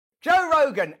Joe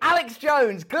Rogan, Alex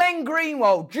Jones, Glenn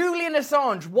Greenwald, Julian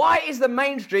Assange. Why is the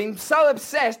mainstream so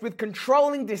obsessed with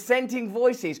controlling dissenting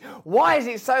voices? Why is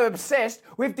it so obsessed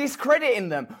with discrediting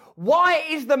them? Why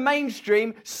is the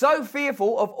mainstream so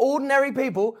fearful of ordinary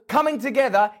people coming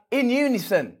together in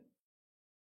unison?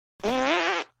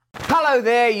 Hello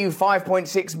there, you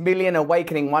 5.6 million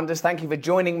awakening wonders. Thank you for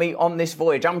joining me on this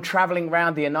voyage. I'm traveling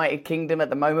around the United Kingdom at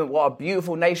the moment. What a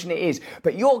beautiful nation it is.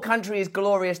 But your country is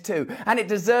glorious too, and it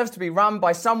deserves to be run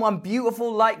by someone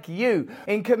beautiful like you,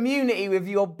 in community with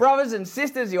your brothers and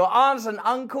sisters, your aunts and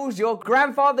uncles, your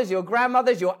grandfathers, your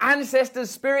grandmothers, your ancestors.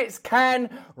 Spirits can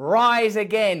rise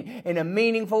again in a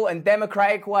meaningful and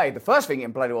democratic way. The first thing you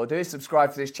can bloody well do is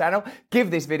subscribe to this channel,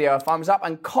 give this video a thumbs up,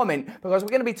 and comment, because we're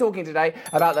going to be talking today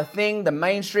about the thing the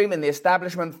mainstream and the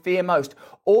establishment fear most.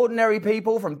 Ordinary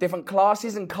people from different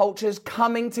classes and cultures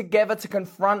coming together to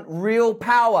confront real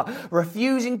power,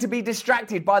 refusing to be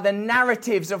distracted by the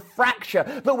narratives of fracture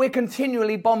that we're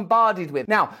continually bombarded with.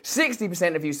 Now,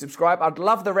 60% of you subscribe. I'd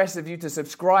love the rest of you to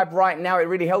subscribe right now. It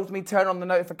really helps me. Turn on the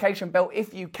notification bell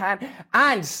if you can,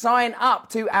 and sign up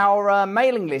to our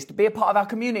mailing list. Be a part of our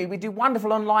community. We do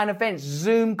wonderful online events,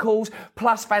 Zoom calls,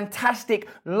 plus fantastic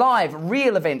live,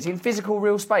 real events in physical,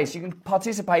 real space. You can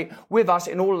participate with us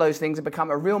in all those things and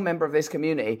become a real member of this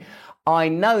community. I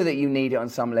know that you need it on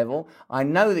some level. I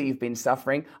know that you've been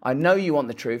suffering. I know you want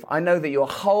the truth. I know that your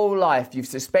whole life you've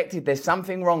suspected there's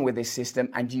something wrong with this system,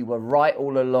 and you were right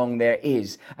all along. There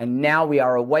is. And now we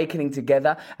are awakening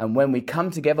together, and when we come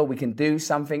together, we can do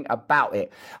something about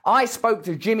it. I spoke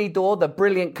to Jimmy Dore, the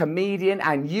brilliant comedian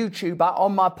and YouTuber,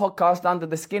 on my podcast Under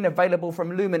the Skin, available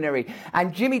from Luminary.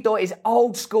 And Jimmy Dore is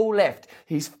old school left.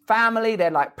 His family, they're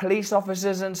like police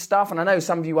officers and stuff, and I know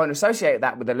some of you won't associate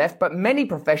that with the left, but many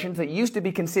professions that used to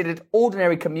be considered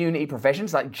ordinary community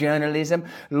professions like journalism,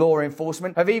 law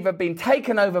enforcement, have either been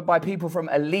taken over by people from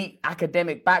elite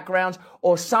academic backgrounds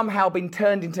or somehow been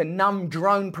turned into numb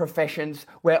drone professions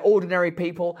where ordinary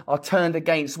people are turned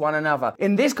against one another.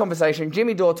 In this conversation,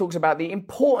 Jimmy Dore talks about the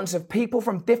importance of people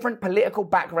from different political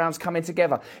backgrounds coming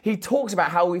together. He talks about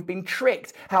how we've been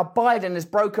tricked, how Biden has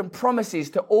broken promises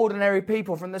to ordinary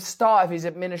people from the start of his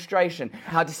administration,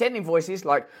 how dissenting voices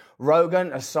like Rogan,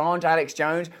 Assange, Alex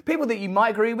Jones, people that you might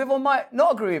agree with or might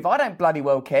not agree with. I don't bloody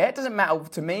well care. It doesn't matter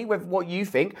to me with what you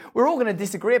think. We're all going to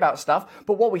disagree about stuff,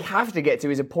 but what we have to get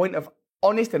to is a point of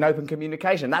honest and open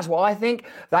communication. That's what I think.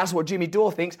 That's what Jimmy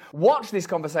Dore thinks. Watch this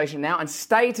conversation now and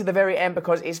stay to the very end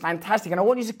because it's fantastic. And I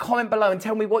want you to comment below and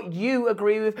tell me what you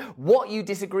agree with, what you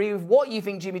disagree with, what you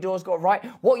think Jimmy Dore's got right,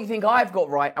 what you think I've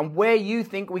got right, and where you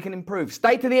think we can improve.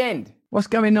 Stay to the end. What's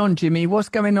going on, Jimmy? What's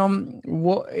going on?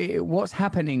 What's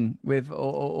happening with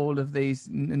all of these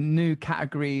new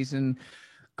categories and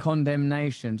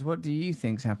condemnations? What do you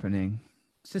think's happening?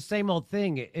 It's the same old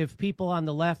thing. If people on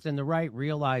the left and the right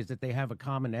realize that they have a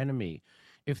common enemy,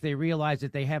 if they realize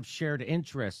that they have shared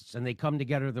interests and they come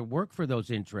together to work for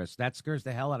those interests, that scares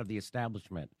the hell out of the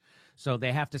establishment. So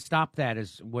they have to stop that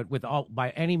with all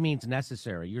by any means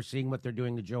necessary. You're seeing what they're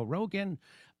doing to Joe Rogan.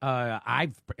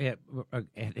 It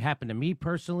happened to me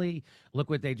personally. Look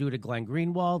what they do to Glenn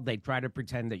Greenwald. They try to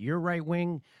pretend that you're right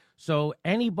wing. So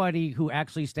anybody who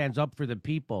actually stands up for the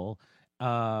people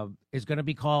is going to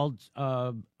be called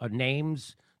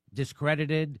names,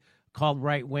 discredited, called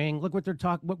right wing. Look what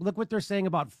they're saying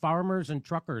about farmers and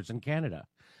truckers in Canada.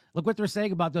 Look what they're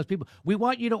saying about those people. We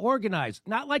want you to organize.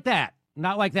 Not like that.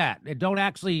 Not like that. Don't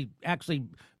actually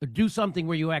do something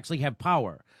where you actually have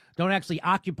power. Don't actually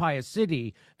occupy a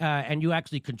city and you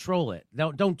actually control it.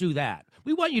 Don't do that.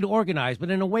 We want you to organize,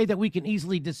 but in a way that we can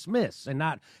easily dismiss and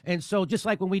not. And so just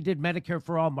like when we did Medicare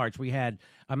for All March, we had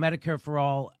a Medicare for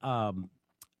All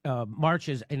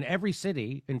marches in every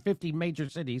city, in 50 major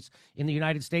cities in the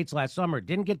United States last summer.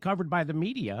 Didn't get covered by the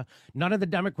media. None of the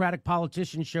Democratic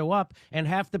politicians show up, and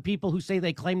half the people who say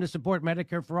they claim to support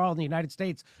Medicare for All in the United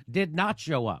States did not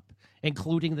show up,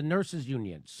 including the nurses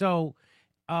union. So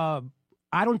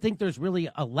I don't think there's really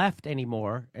a left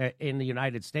anymore in the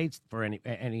United States for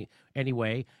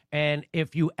anyway. And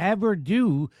if you ever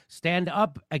do stand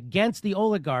up against the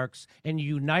oligarchs and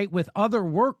unite with other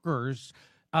workers,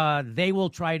 they will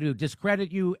try to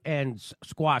discredit you and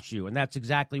squash you. And that's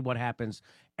exactly what happens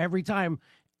every time.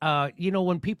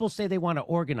 When people say they want to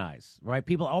organize, right?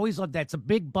 People always love that. It's a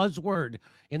big buzzword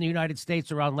in the United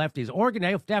States around lefties.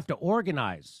 Organize, they have to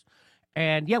organize.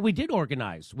 And yeah, we did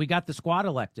organize. We got the squad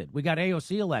elected. We got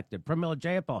AOC elected, Pramila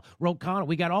Jayapal, Ro Khanna.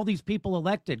 We got all these people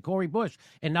elected, Cori Bush,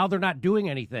 and now they're not doing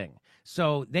anything.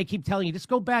 So they keep telling you, just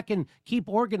go back and keep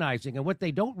organizing. And what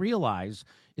they don't realize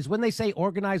is when they say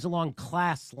organize along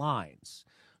class lines,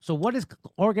 So what is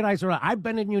organized around? I've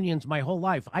been in unions my whole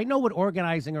life. I know what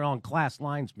organizing around class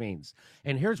lines means.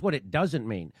 And here's what it doesn't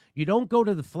mean. You don't go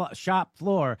to the shop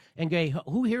floor and go,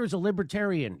 who here is a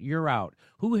libertarian? You're out.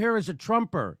 Who here is a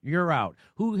Trumper? You're out.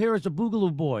 Who here is a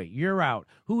Boogaloo Boy? You're out.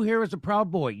 Who here is a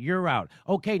Proud Boy? You're out.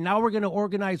 Okay, now we're going to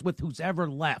organize with who's ever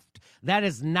left. That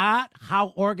is not how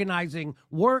organizing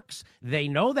works. They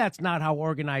know that's not how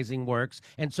organizing works.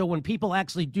 And so when people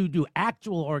actually do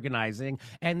actual organizing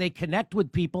and they connect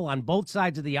with people on both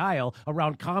sides of the aisle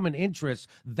around common interests,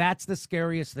 that's the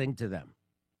scariest thing to them.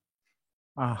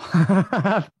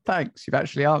 Thanks. You've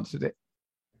actually answered it.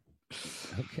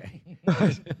 Okay.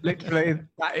 Literally,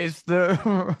 that's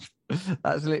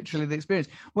literally the experience.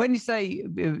 When you say,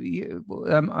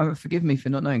 forgive me for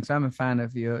not knowing, because I'm a fan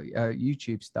of your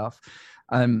YouTube stuff,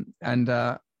 and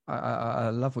I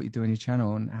love what you do on your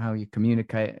channel and how you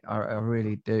communicate. I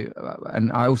really do,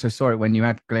 and I also saw it when you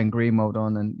had Glenn Greenwald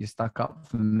on, and you stuck up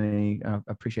for me. I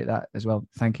appreciate that as well.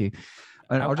 Thank you.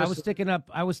 I was sticking up.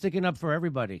 I was sticking up for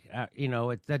everybody.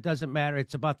 That doesn't matter.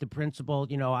 It's about the principle.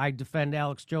 I defend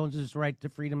Alex Jones's right to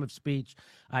freedom of speech.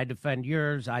 I defend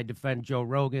yours. I defend Joe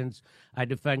Rogan's. I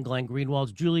defend Glenn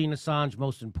Greenwald's. Julian Assange,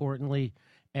 most importantly.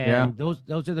 And those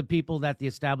are the people that the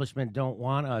establishment don't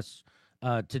want us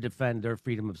to defend their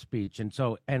freedom of speech. And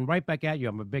right back at you.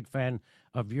 I'm a big fan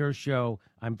of your show.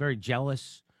 I'm very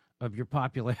jealous of your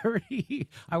popularity.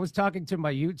 I was talking to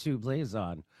my YouTube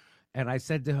liaison. And I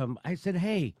said to him,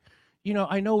 hey,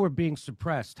 I know we're being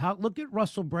suppressed. Look at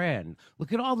Russell Brand.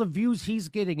 Look at all the views he's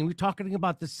getting. And we're talking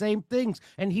about the same things,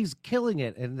 and he's killing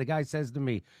it. And the guy says to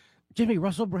me, Jimmy,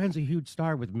 Russell Brand's a huge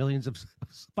star with millions of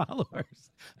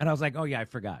followers. And I was like, oh, yeah, I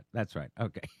forgot. That's right.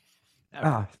 Okay.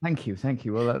 Thank you.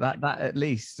 Well, that at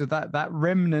least, so that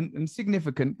remnant and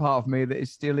significant part of me that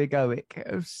is still egoic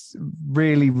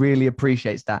really, really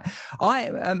appreciates that.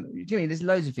 Jimmy, there's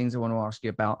loads of things I want to ask you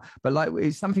about, but like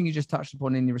it's something you just touched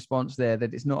upon in your response there,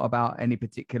 that it's not about any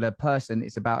particular person,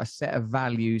 it's about a set of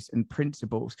values and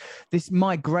principles. This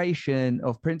migration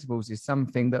of principles is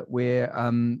something that we're,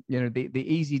 the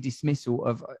easy dismissal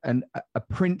of a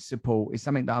principle is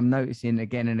something that I'm noticing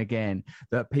again and again,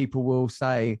 that people will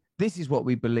say, this is what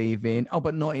we believe in. Oh,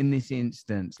 but not in this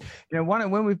instance.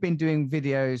 When we've been doing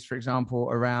videos, for example,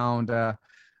 around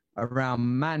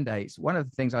mandates, one of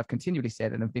the things I've continually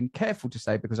said, and I've been careful to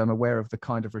say because I'm aware of the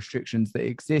kind of restrictions that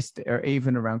exist, or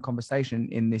even around conversation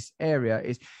in this area,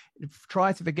 is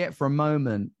try to forget for a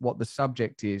moment what the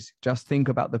subject is. Just think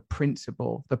about the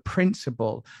principle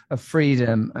of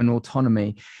freedom and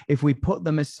autonomy. If we put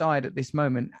them aside at this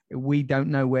moment, we don't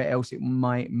know where else it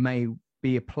may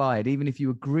be applied, even if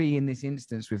you agree in this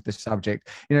instance with the subject,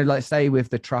 like say with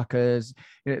the truckers,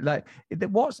 do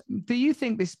you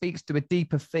think this speaks to a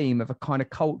deeper theme of a kind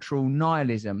of cultural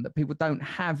nihilism, that people don't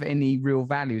have any real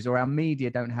values, or our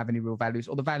media don't have any real values,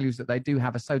 or the values that they do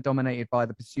have are so dominated by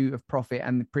the pursuit of profit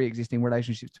and the pre-existing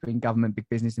relationships between government, big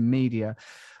business and media,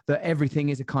 that everything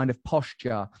is a kind of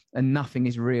posture and nothing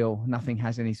is real, nothing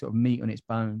has any sort of meat on its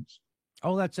bones?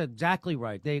 Oh, that's exactly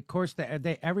right.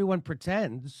 Everyone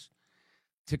pretends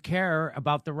to care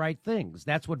about the right things.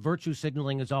 That's what virtue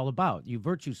signaling is all about. You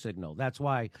virtue signal. That's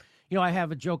why, I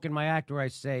have a joke in my act where I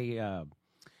say, if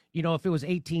it was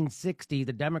 1860,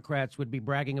 the Democrats would be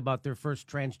bragging about their first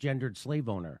transgendered slave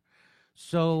owner.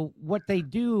 So what they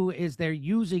do is they're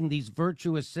using these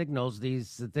virtuous signals,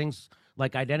 these things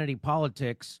like identity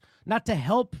politics, not to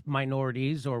help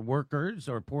minorities or workers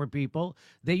or poor people.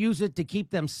 They use it to keep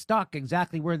them stuck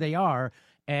exactly where they are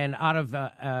and out of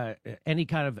any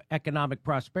kind of economic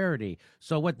prosperity.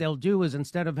 So what they'll do is,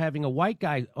 instead of having a white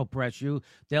guy oppress you,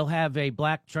 they'll have a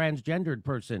black transgendered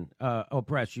person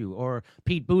oppress you, or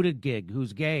Pete Buttigieg,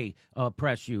 who's gay,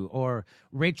 oppress you, or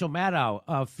Rachel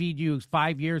Maddow feed you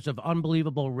 5 years of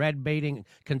unbelievable red baiting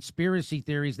conspiracy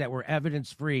theories that were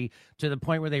evidence free, to the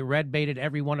point where they red baited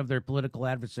every one of their political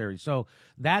adversaries. So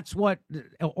that's what,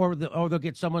 or they'll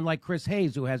get someone like Chris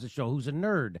Hayes, who has a show, who's a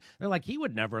nerd. They're like, he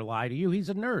would never lie to you. He's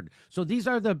a nerd. So these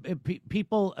are the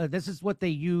people. This is what they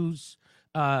use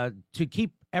to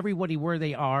keep everybody where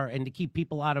they are and to keep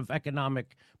people out of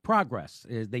economic progress.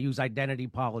 They use identity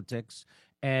politics,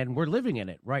 and we're living in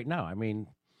it right now. I mean,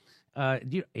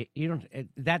 you don't.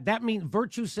 That means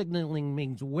virtue signaling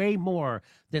means way more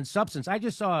than substance. I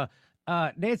just saw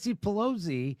Nancy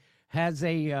Pelosi has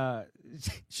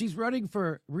she's running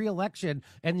for re-election,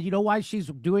 and you know why she's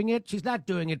doing it? She's not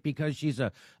doing it because she's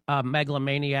a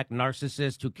megalomaniac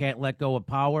narcissist who can't let go of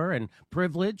power and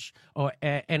privilege,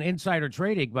 and insider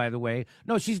trading, by the way.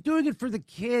 No, she's doing it for the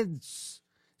kids.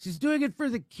 She's doing it for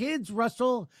the kids,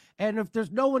 Russell. And if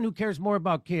there's no one who cares more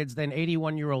about kids than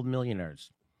 81-year-old millionaires.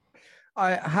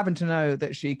 I happen to know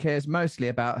that she cares mostly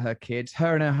about her kids.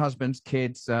 Her and her husband's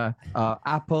kids are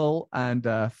Apple and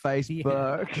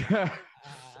Facebook.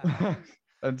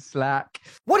 And Slack.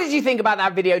 What did you think about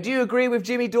that video? Do you agree with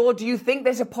Jimmy Dore? Do you think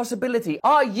there's a possibility?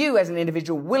 Are you, as an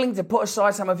individual, willing to put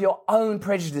aside some of your own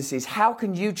prejudices? How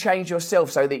can you change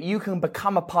yourself so that you can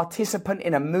become a participant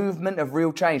in a movement of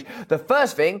real change? The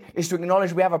first thing is to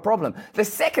acknowledge we have a problem. The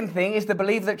second thing is to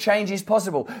believe that change is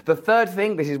possible. The third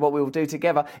thing, this is what we will do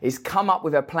together, is come up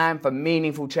with a plan for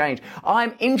meaningful change.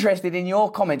 I'm interested in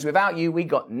your comments. Without you, we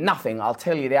got nothing. I'll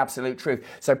tell you the absolute truth.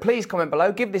 So please comment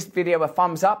below. Give this video a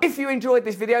thumbs up. If you enjoyed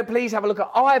this video, please have a look at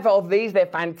either of these. They're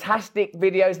fantastic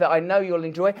videos that I know you'll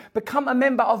enjoy. Become a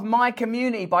member of my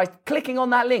community by clicking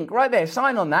on that link right there.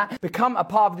 Sign on that. Become a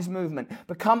part of this movement.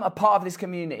 Become a part of this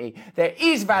community. There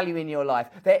is value in your life.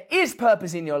 There is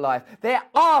purpose in your life. There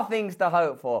are things to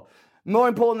hope for. More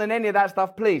important than any of that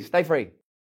stuff, please stay free.